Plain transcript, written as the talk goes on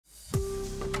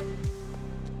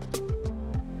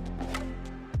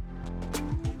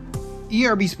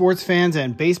ERB sports fans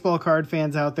and baseball card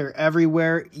fans out there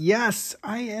everywhere. Yes,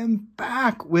 I am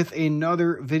back with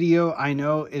another video. I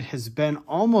know it has been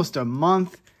almost a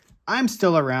month. I'm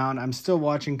still around. I'm still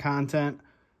watching content.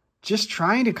 Just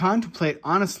trying to contemplate,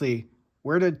 honestly,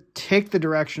 where to take the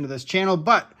direction of this channel.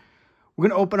 But we're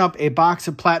going to open up a box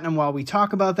of Platinum while we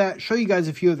talk about that, show you guys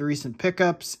a few of the recent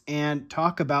pickups, and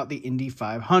talk about the Indy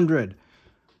 500.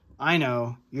 I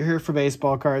know, you're here for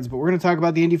baseball cards, but we're going to talk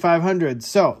about the Indy 500.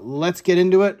 So, let's get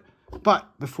into it. But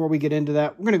before we get into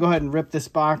that, we're going to go ahead and rip this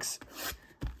box.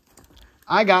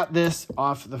 I got this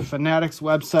off the Fanatics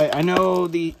website. I know,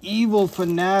 the evil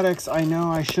Fanatics, I know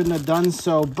I shouldn't have done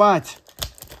so, but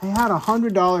I had a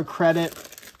 $100 credit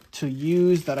to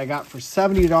use that I got for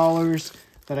 $70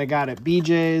 that I got at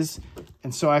BJ's.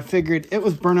 And so I figured it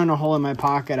was burning a hole in my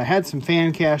pocket. I had some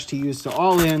fan cash to use, so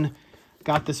all in.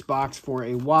 Got this box for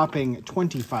a whopping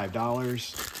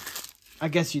 $25. I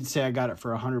guess you'd say I got it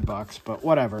for $100, but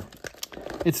whatever.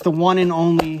 It's the one and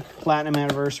only Platinum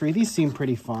Anniversary. These seem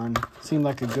pretty fun. Seem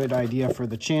like a good idea for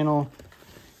the channel.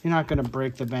 You're not going to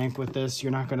break the bank with this.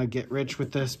 You're not going to get rich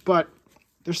with this, but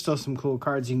there's still some cool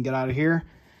cards you can get out of here.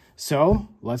 So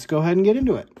let's go ahead and get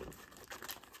into it.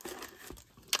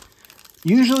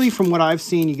 Usually from what I've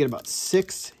seen, you get about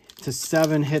 6 to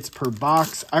 7 hits per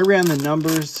box. I ran the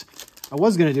numbers. I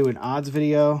was going to do an odds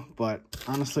video, but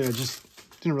honestly, I just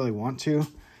didn't really want to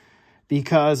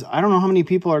because I don't know how many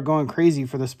people are going crazy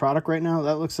for this product right now.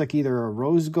 That looks like either a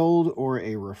rose gold or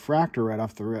a refractor right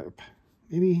off the rip.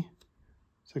 Maybe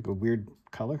it's like a weird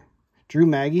color. Drew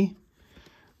Maggi,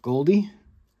 Goldie,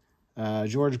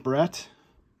 George Brett.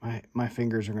 My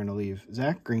fingers are going to leave.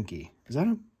 Zach Greinke. Is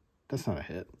that that's not a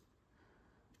hit.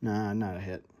 Nah, not a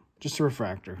hit. Just a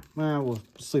refractor. Well, we'll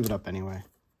just leave it up anyway.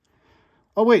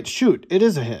 Oh, wait, shoot. It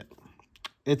is a hit.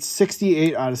 It's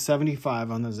 68 out of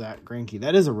 75 on the Zach Greinke.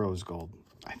 That is a rose gold,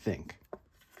 I think.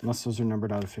 Unless those are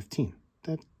numbered out of 15.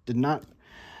 That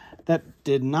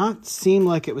did not seem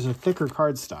like it was a thicker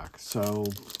card stock. So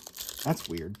that's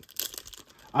weird.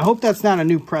 I hope that's not a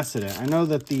new precedent. I know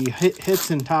that the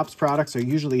hits and Topps products are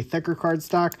usually thicker card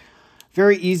stock.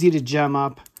 Very easy to gem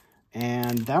up.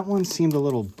 And that one seemed a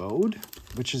little bowed,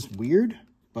 which is weird,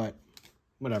 but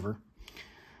whatever.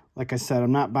 Like I said,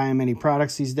 I'm not buying many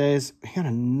products these days. I got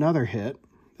another hit.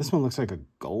 This one looks like a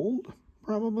gold,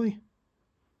 probably.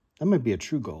 That might be a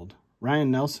true gold.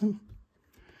 Ryan Nelson.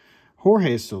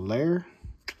 Jorge Soler.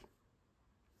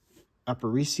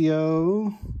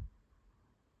 Aparicio.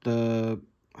 I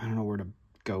don't know where to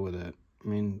go with it. I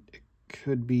mean, it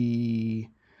could be...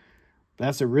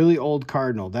 That's a really old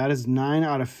Cardinal. That is 9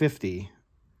 out of 50.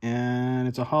 And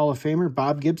it's a Hall of Famer.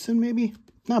 Bob Gibson, maybe?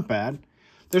 Not bad.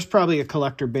 There's probably a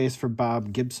collector base for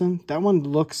Bob Gibson. That one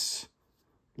looks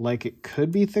like it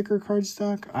could be thicker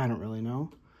cardstock. I don't really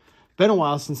know. Been a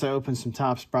while since I opened some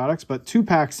Topps products, but 2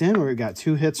 packs in, we got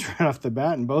 2 hits right off the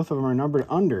bat, and both of them are numbered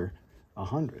under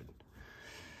 100.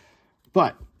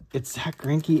 But it's Zach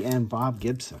Greinke and Bob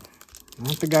Gibson.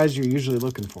 Not the guys you're usually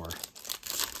looking for.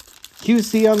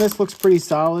 QC on this looks pretty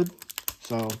solid.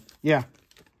 So, yeah.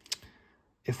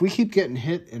 If we keep getting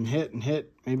hit and hit and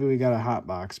hit, maybe we got a hot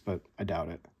box, but I doubt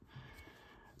it.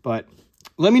 But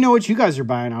let me know what you guys are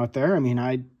buying out there. I mean,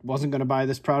 I wasn't going to buy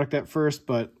this product at first,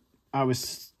 but I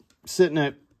was sitting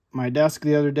at my desk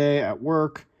the other day at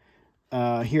work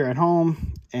here at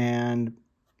home, and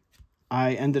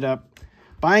I ended up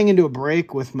buying into a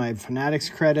break with my Fanatics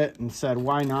credit and said,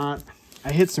 why not?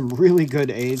 I hit some really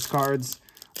good A's cards.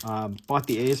 Bought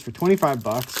the A's for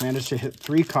 $25. Managed to hit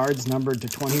 3 cards numbered to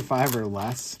 25 or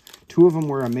less. 2 of them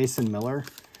were a Mason Miller.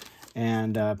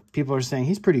 And people are saying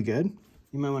he's pretty good.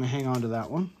 You might want to hang on to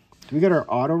that one. Do we got our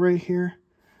auto right here?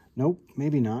 Nope,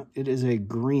 maybe not. It is a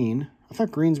green. I thought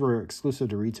greens were exclusive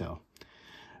to retail.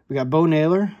 We got Bo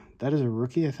Naylor. That is a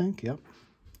rookie, I think. Yep.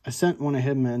 I sent one of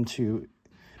him into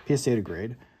PSA to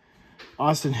grade.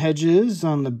 Austin Hedges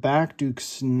on the back. Duke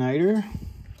Snider.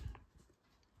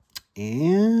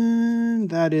 And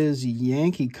that is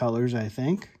Yankee colors, I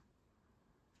think.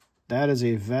 That is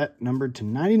a vet numbered to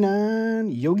 99,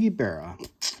 Yogi Berra.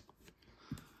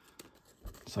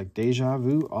 It's like deja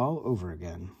vu all over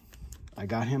again. I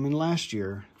got him in last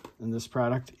year in this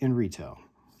product in retail.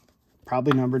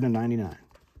 Probably numbered to 99.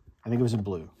 I think it was a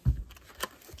blue.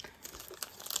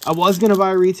 I was going to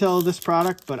buy retail of this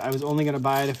product, but I was only going to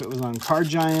buy it if it was on Card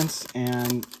Giants,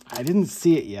 and I didn't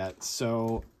see it yet,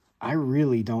 so I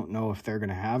really don't know if they're going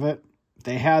to have it.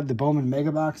 They had the Bowman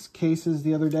Mega Box cases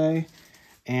the other day,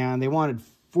 and they wanted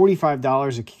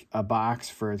 $45 a box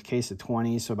for a case of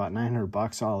 20, so about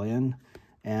 $900 all in.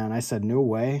 And I said, no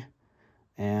way.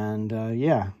 And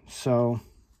yeah, so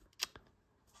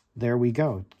there we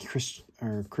go.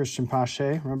 Christian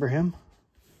Pache, remember him?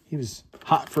 He was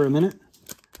hot for a minute.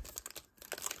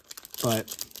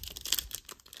 But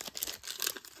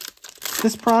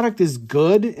this product is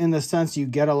good in the sense you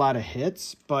get a lot of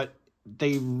hits, but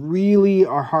they really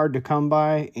are hard to come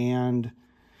by, and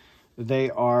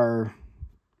it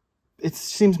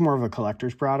seems more of a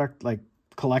collector's product, like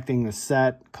collecting the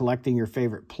set, collecting your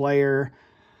favorite player.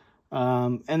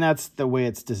 And that's the way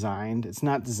it's designed. It's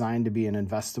not designed to be an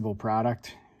investable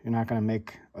product. You're not going to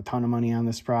make a ton of money on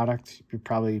this product. You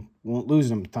probably won't lose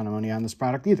a ton of money on this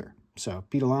product either. So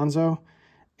Pete Alonso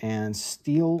and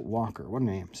Steele Walker. What a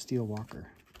name, Steele Walker.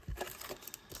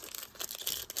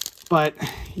 But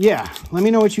yeah, let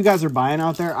me know what you guys are buying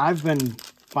out there. I've been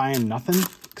buying nothing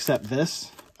except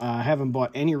this. I haven't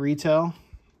bought any retail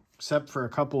except for a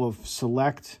couple of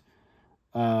select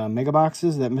mega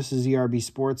boxes that Mrs. ERB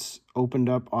Sports opened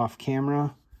up off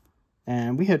camera.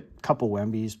 And we had a couple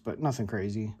Wembies, but nothing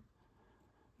crazy.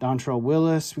 Dontrell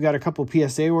Willis. We got a couple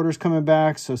PSA orders coming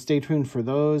back, so stay tuned for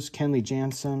those. Kenley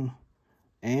Jansen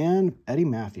and Eddie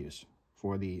Matthews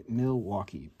for the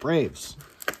Milwaukee Braves.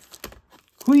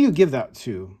 Who do you give that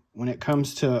to when it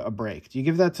comes to a break? Do you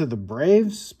give that to the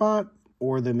Braves spot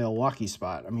or the Milwaukee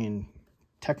spot? I mean,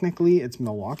 technically it's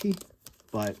Milwaukee,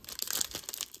 but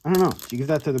I don't know. Do you give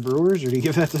that to the Brewers or do you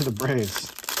give that to the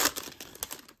Braves?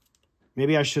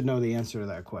 Maybe I should know the answer to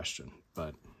that question,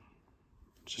 but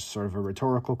it's just sort of a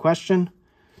rhetorical question.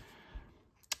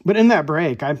 But in that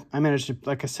break, I managed to,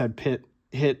 like I said,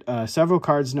 hit several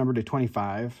cards numbered to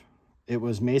 25. It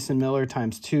was Mason Miller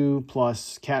 ×2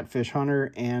 plus Catfish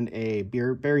Hunter and a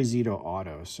Barry Zito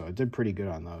auto. So I did pretty good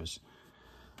on those.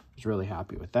 I was really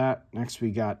happy with that. Next,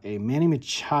 we got a Manny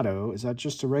Machado. Is that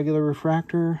just a regular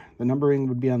refractor? The numbering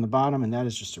would be on the bottom, and that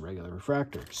is just a regular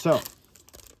refractor. So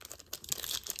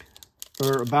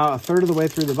we're about a third of the way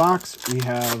through the box. We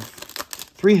have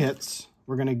 3 hits.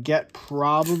 We're going to get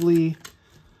probably,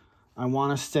 I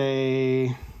want to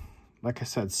say, like I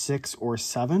said, 6 or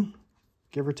 7,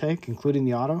 give or take, including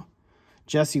the auto.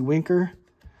 Jesse Winker.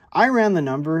 I ran the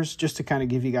numbers just to kind of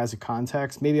give you guys a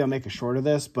context. Maybe I'll make a short of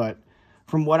this, but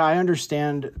from what I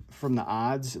understand from the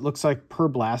odds, it looks like per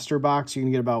blaster box, you're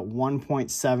going to get about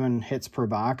 1.7 hits per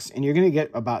box, and you're going to get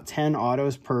about 10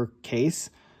 autos per case.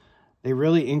 They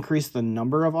really increased the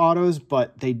number of autos,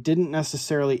 but they didn't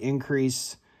necessarily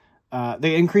increase.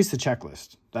 They increased the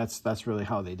checklist. That's really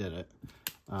how they did it.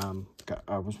 Got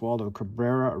Oswaldo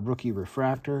Cabrera, a rookie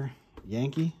refractor,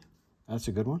 Yankee. That's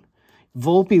a good one.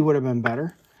 Volpe would have been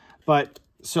better, but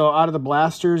so out of the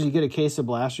blasters, you get a case of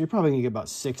blasters. You're probably gonna get about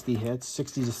 60 hits,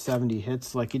 60 to 70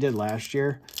 hits, like you did last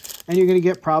year, and you're gonna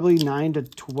get probably 9 to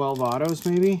 12 autos,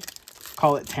 maybe.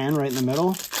 Call it 10 right in the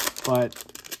middle, but.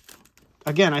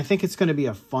 Again, I think it's going to be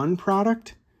a fun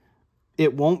product.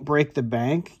 It won't break the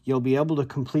bank. You'll be able to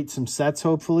complete some sets,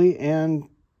 hopefully, and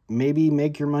maybe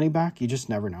make your money back. You just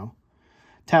never know.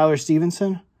 Tyler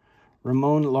Stevenson,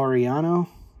 Ramon Laureano,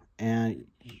 and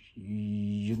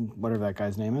whatever that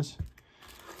guy's name is.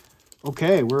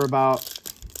 Okay, we're about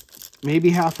maybe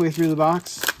halfway through the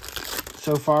box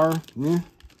so far. Yeah.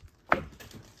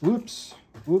 Whoops.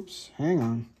 Hang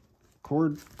on.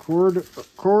 Cord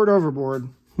overboard.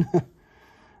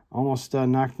 Almost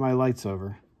knocked my lights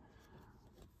over.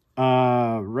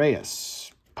 Reyes,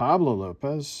 Pablo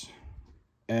Lopez,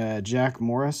 Jack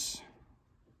Morris.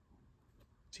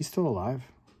 Is he still alive?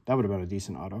 That would have been a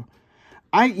decent auto.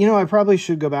 I probably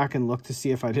should go back and look to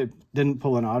see if I didn't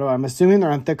pull an auto. I'm assuming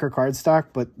they're on thicker cardstock,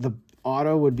 but the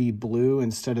auto would be blue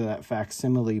instead of that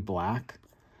facsimile black.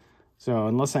 So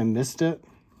unless I missed it,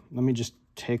 let me just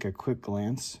take a quick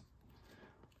glance.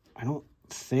 I don't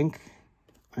think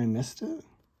I missed it.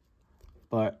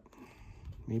 But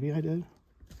maybe I did.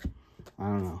 I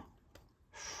don't know.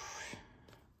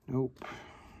 Nope.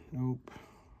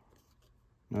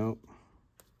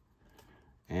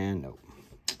 And nope.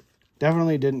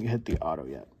 Definitely didn't hit the auto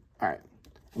yet. All right.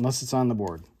 Unless it's on the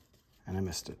board. And I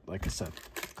missed it. Like I said.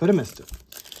 Could have missed it.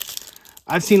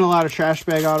 I've seen a lot of trash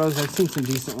bag autos. I've seen some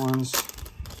decent ones.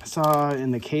 I saw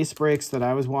in the case breaks that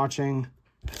I was watching,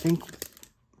 I think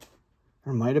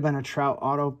there might have been a Trout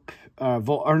auto.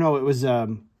 It was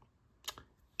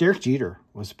Derek Jeter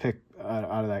was picked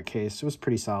out of that case. It was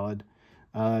pretty solid.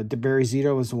 Barry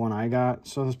Zito was the one I got,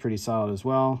 so it was pretty solid as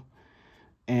well.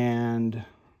 And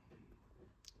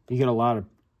you get a lot of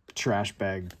trash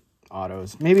bag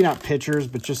autos. Maybe not pitchers,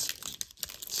 but just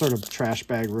sort of trash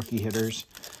bag rookie hitters.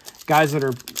 Guys that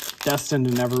are destined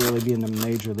to never really be in the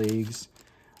major leagues.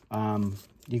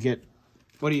 You get,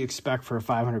 what do you expect for a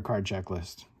 500 card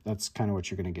checklist? That's kind of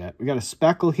what you're going to get. We got a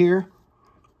Speckle here.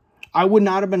 I would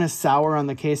not have been as sour on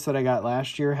the case that I got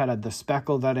last year had the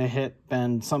speckle that I hit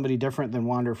been somebody different than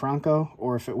Wander Franco,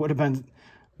 or if it would have been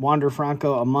Wander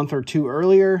Franco a month or two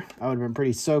earlier, I would have been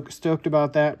pretty stoked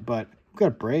about that. But we've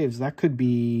got Braves. That could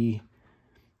be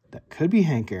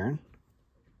Hank Aaron.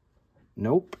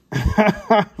 Nope.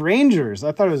 Rangers.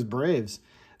 I thought it was Braves.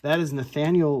 That is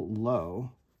Nathaniel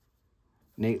Lowe.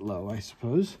 Nate Lowe, I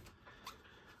suppose.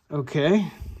 Okay.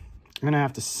 I'm going to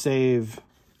have to save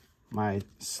my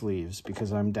sleeves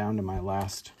because I'm down to my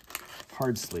last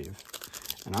hard sleeve.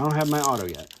 And I don't have my auto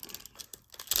yet.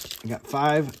 I got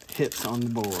 5 hits on the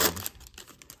board.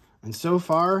 And so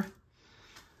far,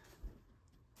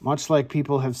 much like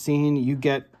people have seen, you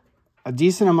get a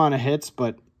decent amount of hits,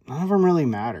 but none of them really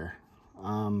matter.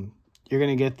 You're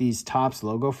going to get these Topps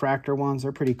Logo Fractor ones.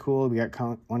 They're pretty cool. We got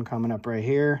one coming up right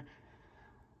here.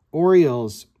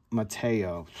 Orioles,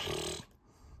 Mateo.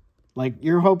 Like,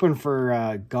 you're hoping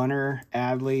for Gunnar,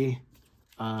 Adley,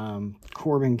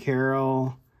 Corbin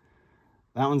Carroll.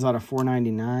 That one's out of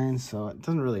 $4.99, so it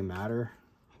doesn't really matter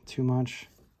too much.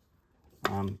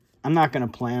 I'm not going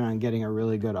to plan on getting a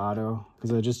really good auto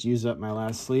because I just used up my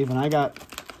last sleeve. And I got,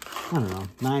 I don't know,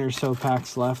 9 or so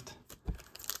packs left.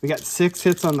 We got 6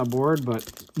 hits on the board,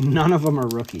 but none of them are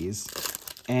rookies.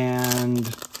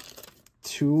 And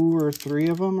 2 or 3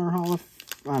 of them are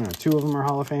I don't know, 2 of them are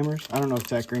Hall of Famers. I don't know if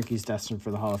Zach Greinke's destined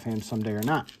for the Hall of Fame someday or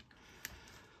not.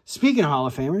 Speaking of Hall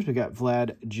of Famers, we got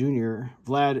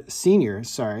Vlad Sr.,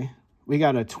 sorry. We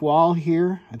got a Twal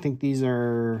here. I think these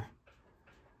are,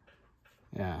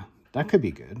 yeah, that could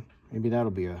be good. Maybe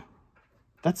that'll be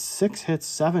that's 6 hits,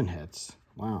 7 hits.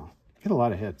 Wow, get a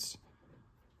lot of hits.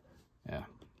 Yeah,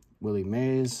 Willie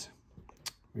Mays.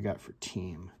 We got for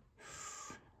team.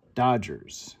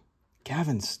 Dodgers.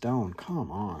 Gavin Stone,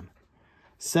 come on.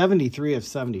 73 of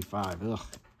 75. Ugh.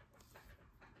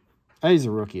 He's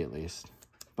a rookie at least,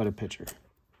 but a pitcher.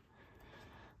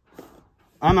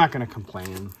 I'm not going to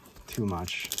complain too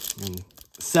much. I mean,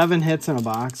 7 hits in a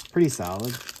box, pretty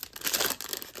solid.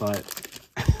 But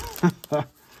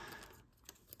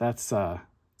that's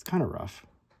it's kind of rough.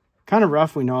 Kind of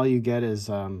rough when all you get is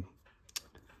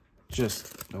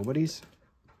just nobodies.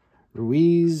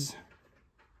 Ruiz,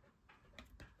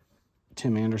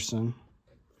 Tim Anderson,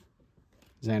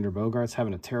 Xander Bogaerts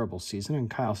having a terrible season, and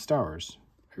Kyle Stowers,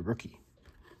 a rookie.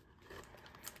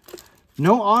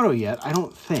 No auto yet, I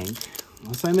don't think,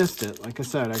 unless I missed it. Like I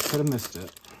said, I could have missed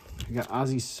it. We got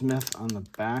Ozzie Smith on the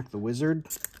back, the Wizard.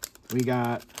 We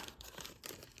got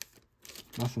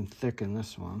nothing thick in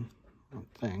this one, I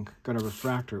don't think. Got a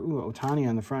refractor. Ooh, Ohtani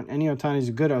on the front. Any Ohtani's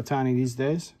a good Ohtani these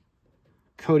days.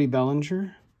 Cody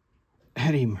Bellinger.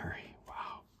 Eddie Murray.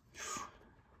 Wow.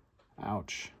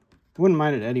 Ouch. Wouldn't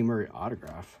mind an Eddie Murray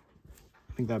autograph.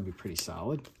 I think that'd be pretty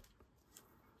solid.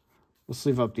 We'll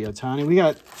sleeve up the Ohtani. We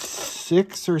got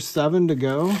 6 or 7 to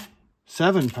go.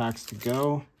 7 packs to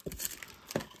go.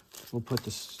 We'll put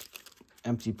this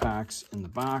empty packs in the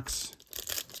box.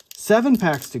 7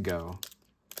 packs to go.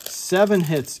 7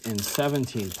 hits in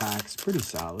 17 packs. Pretty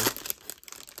solid.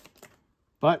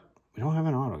 But we don't have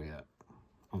an auto yet,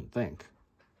 I don't think.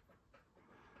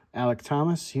 Alec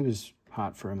Thomas, he was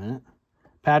hot for a minute.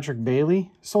 Patrick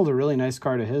Bailey, sold a really nice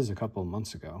card of his a couple of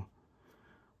months ago.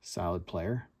 Solid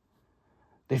player.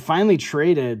 They finally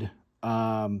traded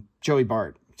Joey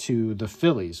Bart to the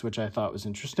Phillies, which I thought was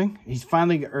interesting. He's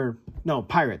finally,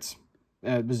 Pirates.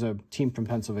 It was a team from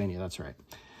Pennsylvania, that's right.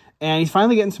 And he's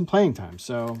finally getting some playing time,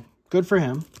 so good for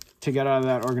him to get out of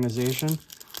that organization.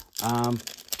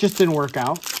 Just didn't work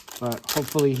out, but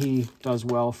hopefully he does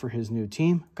well for his new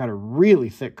team. Got a really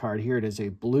thick card here. It is a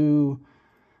blue.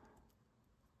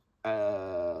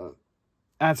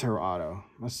 That's her auto.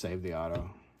 Let's save the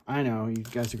auto. I know, you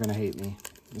guys are going to hate me.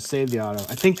 Let's save the auto.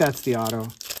 I think that's the auto.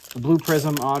 The Blue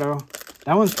Prism auto.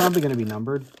 That one's probably going to be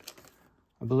numbered,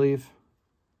 I believe.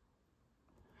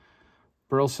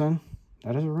 Burleson.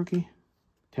 That is a rookie.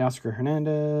 Teoscar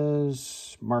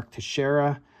Hernandez. Mark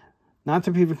Teixeira. Not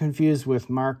to be confused with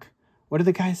Mark. What did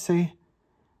the guys say?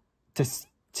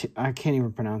 I can't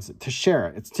even pronounce it.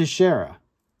 Teixeira. It's Teixeira.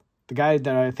 The guy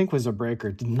that I think was a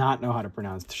breaker did not know how to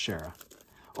pronounce Teixeira.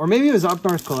 Or maybe it was Up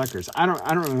North Collectors. I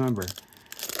don't remember.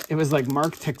 It was like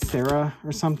Mark Teixeira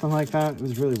or something like that. It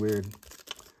was really weird.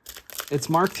 It's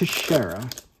Mark Teixeira.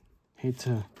 Hate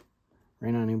to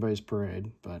rain on anybody's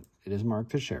parade, but it is Mark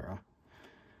Teixeira.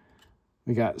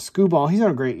 We got Scooball. He's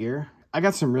had a great year. I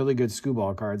got some really good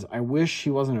Scooball cards. I wish he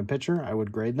wasn't a pitcher. I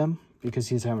would grade them because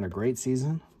he's having a great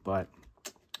season. But,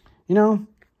 you know,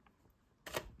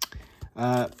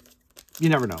 you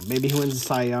never know. Maybe he wins the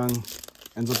Cy Young,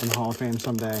 ends up in the Hall of Fame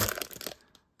someday.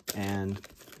 And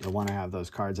you'll want to have those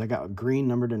cards. I got a green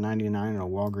numbered to 99 and a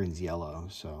Walgreens yellow,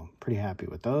 so pretty happy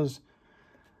with those.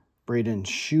 Braden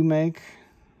Shoemake,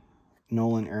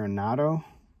 Nolan Arenado,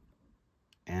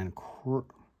 and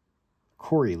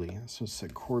Corey Lee. I supposed to say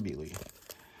Corby Lee.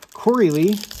 Corey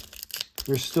Lee,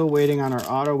 we're still waiting on our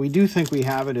auto. We do think we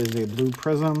have it as a blue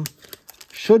prism.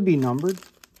 Should be numbered,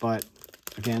 but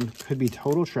again, could be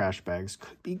total trash bags.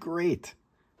 Could be great.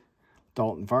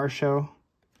 Dalton Varsho,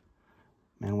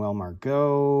 Manuel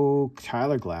Margot,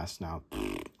 Tyler Glasnow,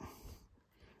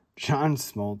 John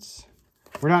Smoltz.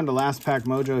 We're down to last pack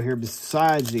mojo here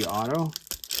besides the auto.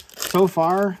 So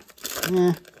far, I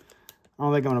don't think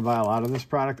I'm going to buy a lot of this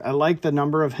product. I like the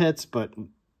number of hits, but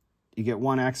you get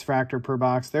 1 X Factor per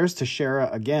box. There's Teixeira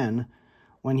again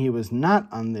when he was not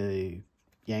on the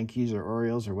Yankees or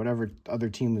Orioles or whatever other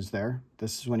team was there.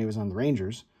 This is when he was on the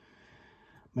Rangers.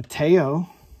 Mateo,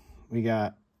 we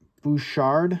got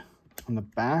Bouchard on the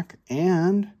back,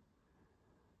 and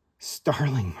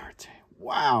Starling Marte.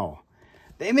 Wow.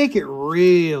 They make it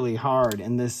really hard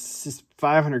in this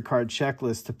 500 card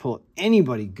checklist to pull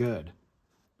anybody good.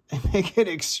 They make it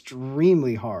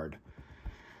extremely hard.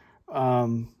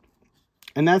 And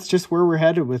that's just where we're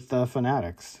headed with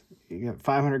Fanatics. You got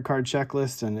 500 card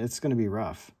checklist, and it's going to be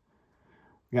rough.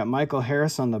 We got Michael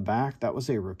Harris on the back. That was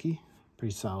a rookie.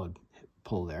 Pretty solid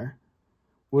pull there.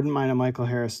 Wouldn't mind a Michael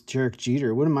Harris, Derek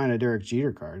Jeter. Wouldn't mind a Derek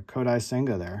Jeter card. Kodai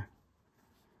Senga there.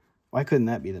 Why couldn't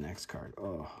that be the next card?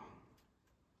 Oh.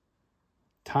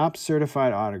 Top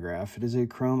certified autograph. It is a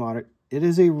chrome auto. It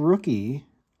is a rookie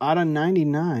out of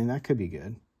 99. That could be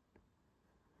good.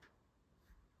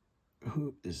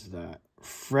 Who is that?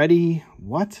 Freddie,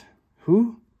 what?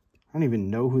 Who? I don't even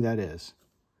know who that is.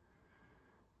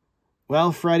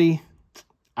 Well, Freddie,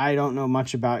 I don't know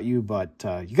much about you, but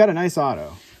you got a nice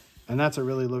auto. And that's a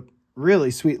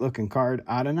really sweet looking card.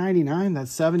 Out of 99,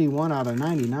 that's 71 out of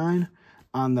 99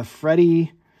 on the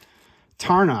Freddie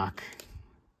Tarnok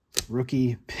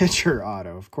rookie pitcher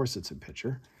auto. Of course it's a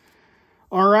pitcher.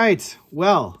 All right,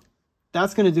 well,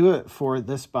 that's going to do it for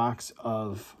this box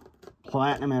of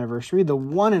Platinum Anniversary, the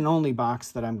one and only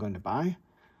box that I'm going to buy.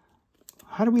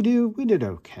 How do we do? We did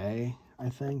okay, I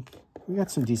think. We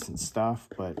got some decent stuff,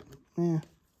 but, you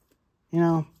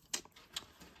know,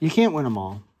 you can't win them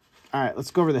all. All right,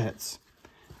 let's go over the hits.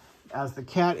 As the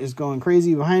cat is going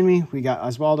crazy behind me, we got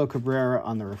Oswaldo Cabrera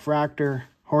on the refractor,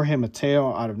 Jorge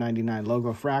Mateo out of 99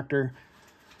 logo fractor,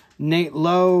 Nate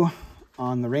Lowe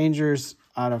on the Rangers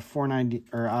out of 490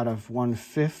 or out of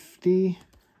 150,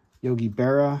 Yogi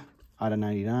Berra out of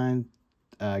 99,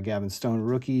 Gavin Stone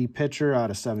rookie pitcher out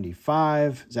of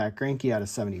 75, Zach Greinke out of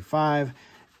 75,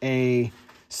 a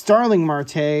Starling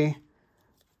Marte,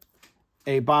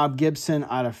 a Bob Gibson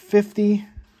out of 50.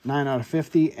 9 out of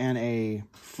 50, and a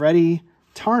Freddie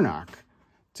Tarnok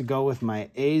to go with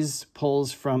my A's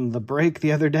pulls from the break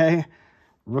the other day.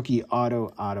 Rookie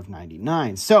auto out of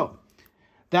 99. So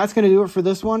that's going to do it for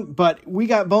this one, but we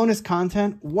got bonus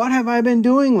content. What have I been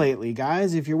doing lately,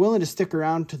 guys? If you're willing to stick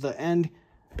around to the end,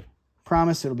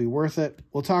 promise it'll be worth it.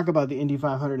 We'll talk about the Indy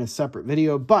 500 in a separate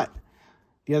video, but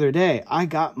the other day I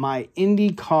got my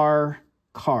IndyCar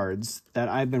cards that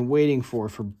I've been waiting for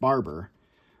Barber.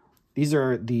 These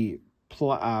are the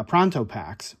Pronto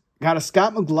packs. Got a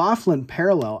Scott McLaughlin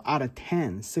parallel out of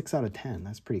 10. 6 out of 10.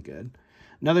 That's pretty good.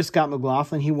 Another Scott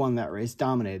McLaughlin. He won that race.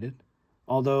 Dominated.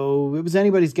 Although it was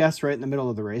anybody's guess right in the middle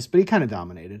of the race. But he kind of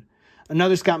dominated.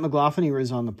 Another Scott McLaughlin. He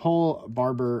was on the pole.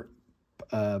 Barber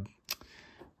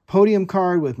podium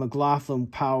card with McLaughlin,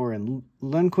 Power, and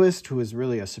Lundqvist, who was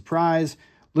really a surprise.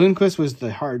 Lundqvist was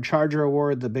the Hard Charger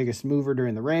Award, the biggest mover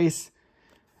during the race.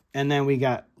 And then we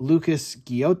got Lucas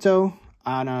Giotto,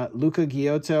 Luca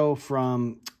Giotto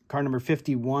from car number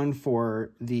 51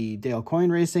 for the Dale Coyne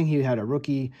Racing. He had a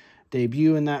rookie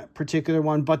debut in that particular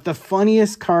one. But the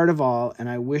funniest card of all, and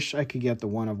I wish I could get the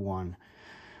one of one,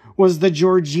 was the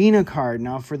Georgina card.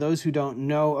 Now, for those who don't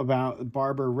know about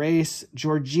Barber Race,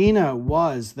 Georgina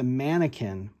was the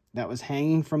mannequin that was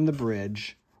hanging from the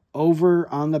bridge over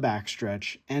on the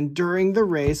backstretch. And during the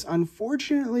race,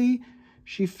 unfortunately,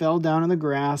 she fell down in the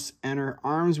grass and her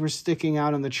arms were sticking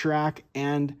out on the track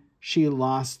and she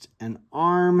lost an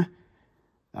arm.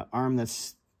 That arm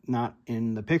that's not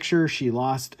in the picture. She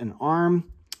lost an arm,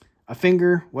 a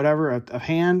finger, whatever, a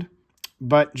hand.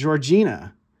 But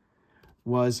Georgina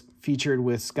was featured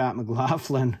with Scott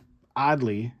McLaughlin,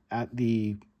 oddly, at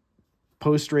the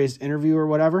post-race interview or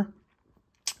whatever.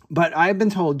 But I've been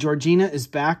told Georgina is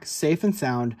back safe and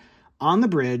sound on the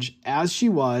bridge as she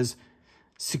was,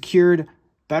 secured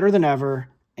better than ever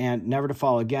and never to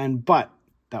fall again. But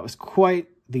that was quite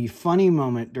the funny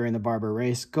moment during the Barber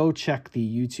race. Go check the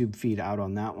YouTube feed out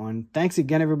on that one. Thanks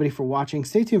again, everybody, for watching.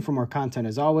 Stay tuned for more content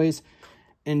as always.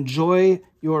 Enjoy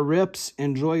your rips.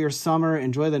 Enjoy your summer.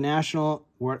 Enjoy the National,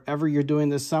 whatever you're doing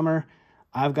this summer.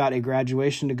 I've got a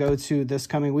graduation to go to this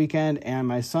coming weekend, and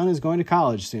my son is going to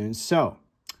college soon. So,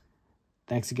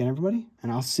 thanks again, everybody,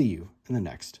 and I'll see you in the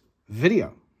next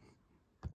video.